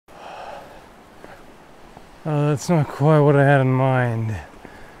That's not quite what I had in mind.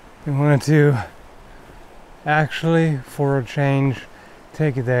 I wanted to actually, for a change,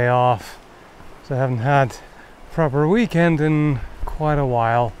 take a day off. So I haven't had a proper weekend in quite a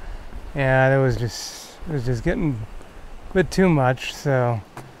while, and it was just getting a bit too much. So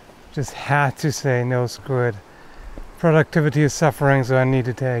just had to say no, screw it. Productivity is suffering, so I need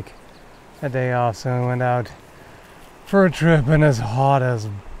to take a day off. So I went out for a trip, and it's hot as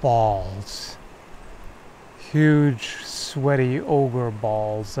balls. Huge, sweaty ogre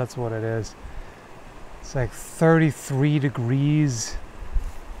balls, that's what it is. It's like 33 degrees.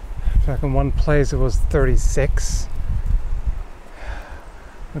 In fact, in one place it was 36,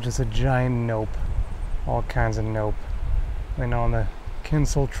 which is a giant nope. All kinds of nope. I know on the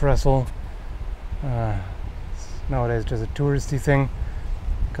trestle. Nowadays just a touristy thing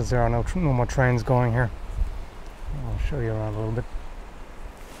because there are no more trains going here. I'll show you around a little bit.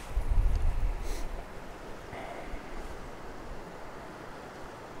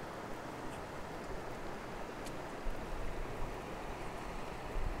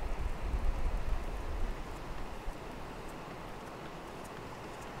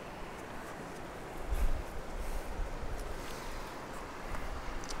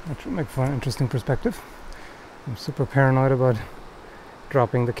 That should make for an interesting perspective. I'm super paranoid about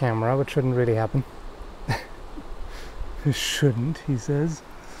dropping the camera, which shouldn't really happen. It shouldn't, he says.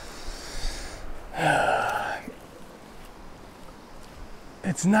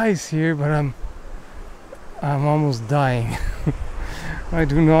 It's nice here, but I'm almost dying. I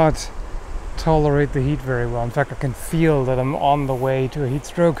do not tolerate the heat very well. In fact, I can feel that I'm on the way to a heat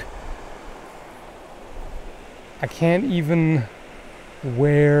stroke. I can't even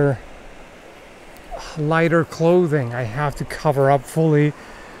wear lighter clothing. I have to cover up fully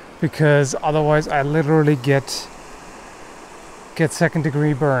because otherwise I literally get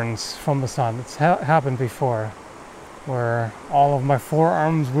second-degree burns from the sun. It's happened before, where all of my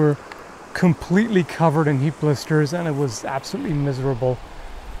forearms were completely covered in heat blisters, and it was absolutely miserable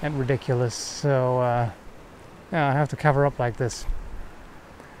and ridiculous. So yeah, I have to cover up like this.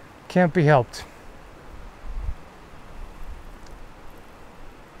 Can't be helped.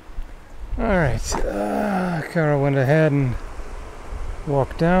 Alright, Kara went ahead and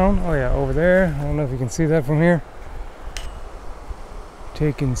walked down. Oh yeah, over there. I don't know if you can see that from here.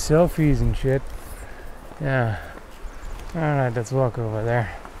 Taking selfies and shit. Yeah. Alright, let's walk over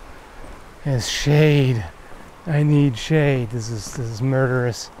there. There's shade. I need shade. This is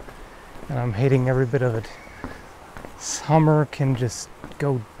murderous. And I'm hating every bit of it. Summer can just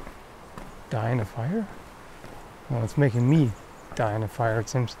go die in a fire? Well, it's making me die in a fire, it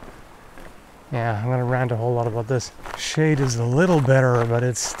seems. Yeah, I'm gonna rant a whole lot about this. Shade is a little better, but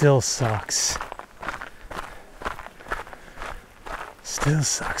it still sucks. Still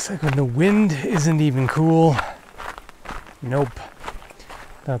sucks. Like when the wind isn't even cool. Nope.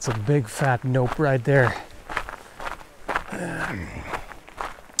 That's a big fat nope right there.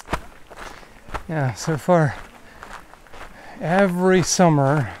 Yeah, so far every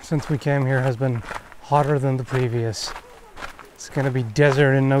summer since we came here has been hotter than the previous. It's gonna be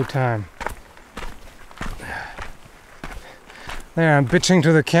desert in no time. There, I'm bitching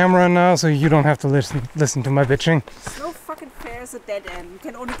to the camera now, so you don't have to listen to my bitching. It's no fucking fair as a dead end. You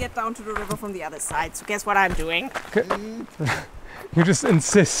can only get down to the river from the other side, so guess what I'm doing? You just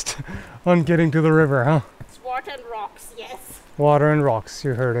insist on getting to the river, huh? It's water and rocks, yes. Water and rocks,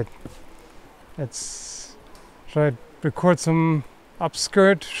 you heard it. Should I record some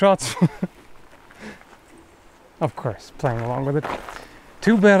upskirt shots? Of course, playing along with it.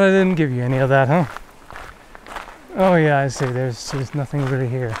 Too bad I didn't give you any of that, huh? Oh yeah, I see, there's nothing really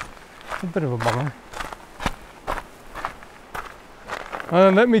here. A bit of a bummer.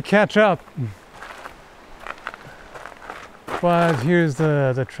 Let me catch up. But here's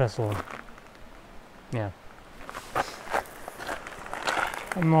the trestle. Yeah.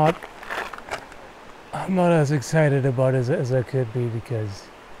 I'm not as excited about it as I could be because,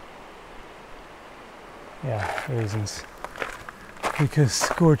 yeah, reasons. Because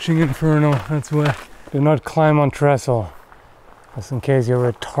scorching inferno, that's why. Do not climb on trestle, just in case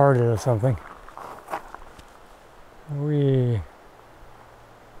you're retarded or something.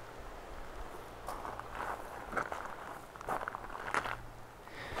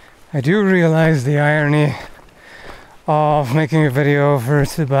 I do realize the irony of making a video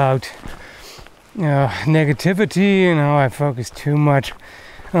first about, negativity, I focus too much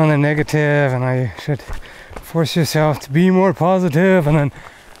on the negative, and I should force yourself to be more positive, and then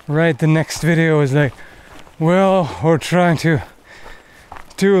right, the next video is like, well, we're trying to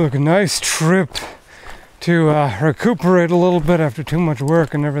do like a nice trip to recuperate a little bit after too much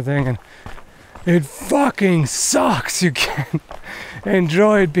work and everything, and it fucking sucks. You can't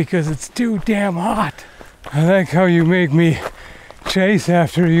enjoy it because it's too damn hot. I like how you make me chase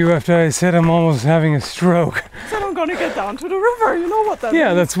after you after I said I'm almost having a stroke. So I'm gonna get down to the river, you know what that Yeah,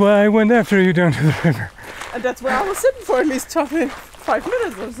 means. that's why I went after you down to the river. And that's where I was sitting for at least 5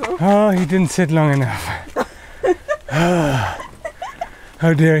 minutes or so. Oh, he didn't sit long enough.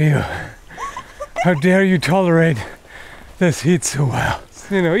 How dare you? How dare you tolerate this heat so well?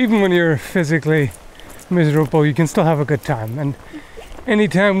 You know, even when you're physically miserable, you can still have a good time. And any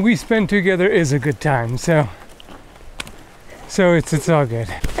time we spend together is a good time. So it's all good.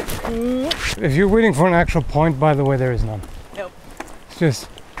 If you're waiting for an actual point, by the way, there is none. Nope. It's just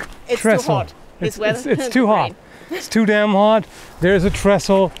It's trestle. too hot. It's too hot. It's too damn hot. There's a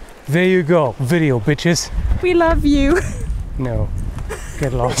trestle. There you go. Video, bitches. We love you. No.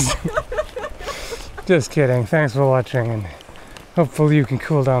 Get lost. Just kidding. Thanks for watching, and hopefully you can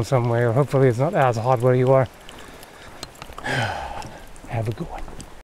cool down some way, or hopefully it's not as hot where you are. Have a good one.